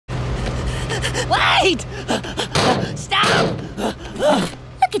Wait! Stop!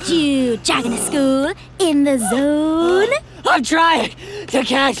 Look at you, jogging to school, in the zone. I'm trying to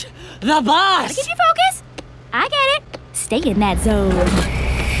catch the bus! Keep your focus. I get it. Stay in that zone.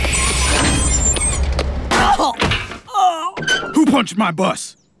 Who punched my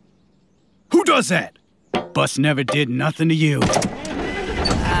bus? Who does that? Bus never did nothing to you.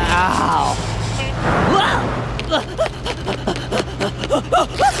 Ow!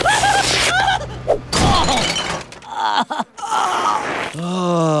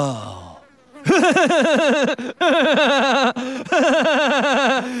 Oh.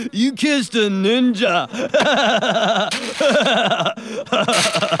 You kissed a ninja.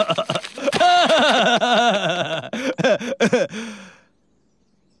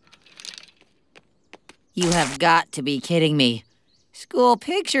 You have got to be kidding me. School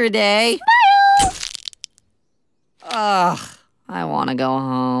picture day. Smile! Ugh, I want to go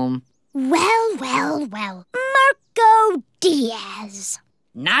home. Well, well, well. Marco Diaz.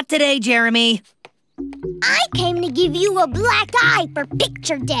 Not today, Jeremy. I came to give you a black eye for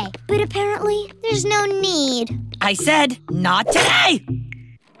picture day, but apparently there's no need. I said, not today!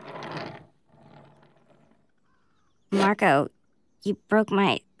 Marco, you broke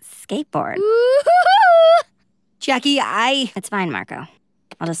my skateboard. Jackie, It's fine, Marco.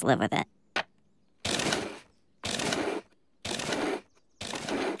 I'll just live with it.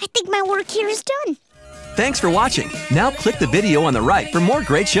 I think my work here is done. Thanks for watching. Now click the video on the right for more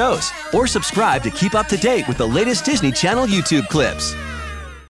great shows, or subscribe to keep up to date with the latest Disney Channel YouTube clips.